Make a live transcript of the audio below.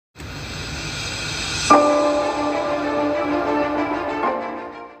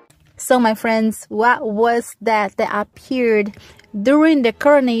So my friends, what was that appeared during the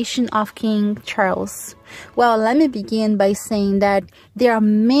coronation of King Charles? Well, let me begin by saying that there are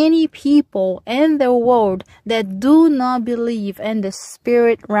many people in the world that do not believe in the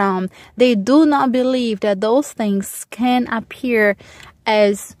spirit realm. They do not believe that those things can appear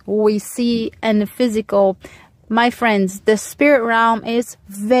as we see in the physical. My friends, the spirit realm is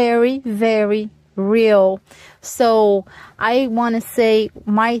very, very real. So I want to say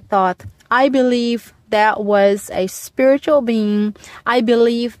my thought. I believe that was a spiritual being. I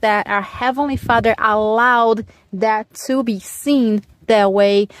believe that our Heavenly Father allowed that to be seen that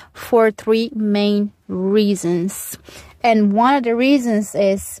way for three main reasons. And one of the reasons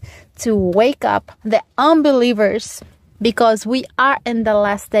is to wake up the unbelievers, because we are in the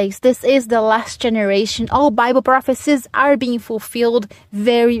last days. This is the last generation. All Bible prophecies are being fulfilled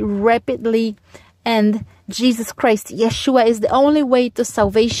very rapidly. And Jesus Christ, Yeshua, is the only way to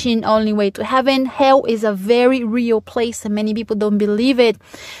salvation, only way to heaven. Hell is a very real place and many people don't believe it.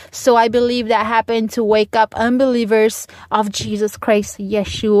 So I believe that happened to wake up unbelievers of Jesus Christ,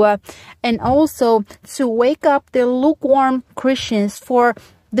 Yeshua. And also to wake up the lukewarm Christians. For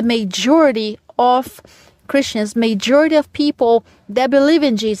the majority of Christians, majority of people that believe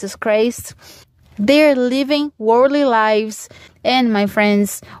in Jesus Christ, they're living worldly lives. And my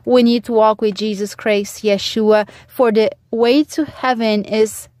friends, we need to walk with Jesus Christ, Yeshua, for the way to heaven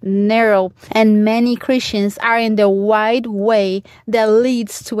is narrow, and many Christians are in the wide way that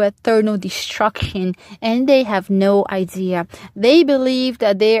leads to eternal destruction, and they have no idea. They believe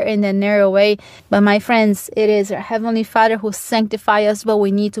that they are in the narrow way, but my friends, it is our Heavenly Father who sanctifies us, but we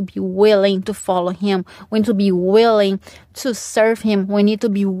need to be willing to follow Him. We need to be willing to serve Him. We need to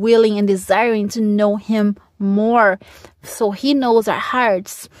be willing and desiring to know Him more, so He knows our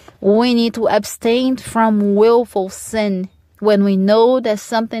hearts. We need to abstain from willful sin when we know that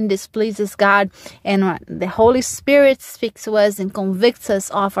something displeases God, and the Holy Spirit speaks to us and convicts us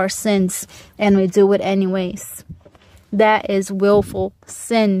of our sins, and we do it anyways. That is willful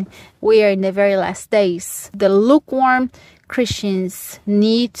sin. We are in the very last days. The lukewarm Christians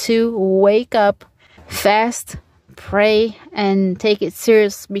need to wake up, fast, pray, and take it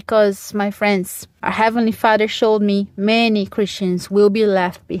serious, because my friends, our Heavenly Father showed me many Christians will be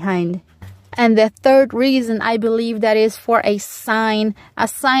left behind. And the third reason, I believe that is for a sign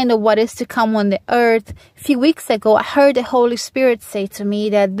of what is to come on the earth. A few weeks ago, I heard the Holy Spirit say to me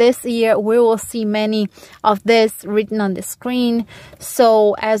that this year we will see many of this written on the screen.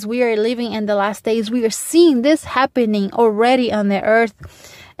 So as we are living in the last days, we are seeing this happening already on the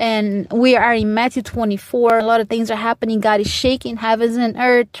earth. And we are in Matthew 24. A lot of things are happening. God is shaking heavens and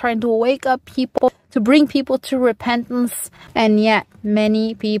earth, trying to wake up people, to bring people to repentance. And yet,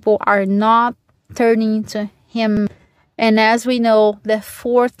 many people are not turning to Him. And as we know, the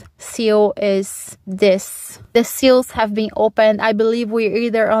fourth seal is this. The seals have been opened. I believe we're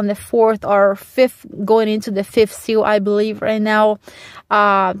either on the fourth or fifth, going into the fifth seal, I believe, right now.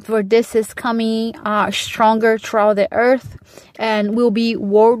 For this is coming stronger throughout the earth and will be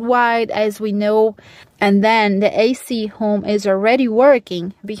worldwide, as we know. And then the AC home is already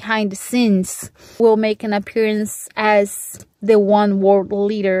working behind the scenes. Will make an appearance as the one world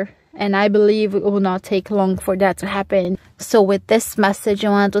leader. And I believe it will not take long for that to happen. So with this message, I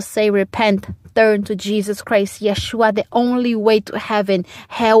want to say, repent, turn to Jesus Christ, Yeshua, the only way to heaven.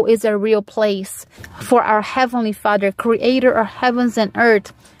 Hell is a real place. For our Heavenly Father, creator of heavens and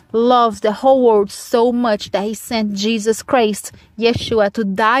earth, loves the whole world so much that He sent Jesus Christ, Yeshua, to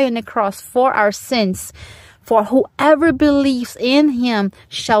die on the cross for our sins. For whoever believes in Him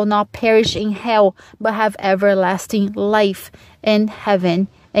shall not perish in hell, but have everlasting life in heaven.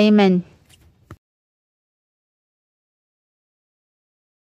 Amen.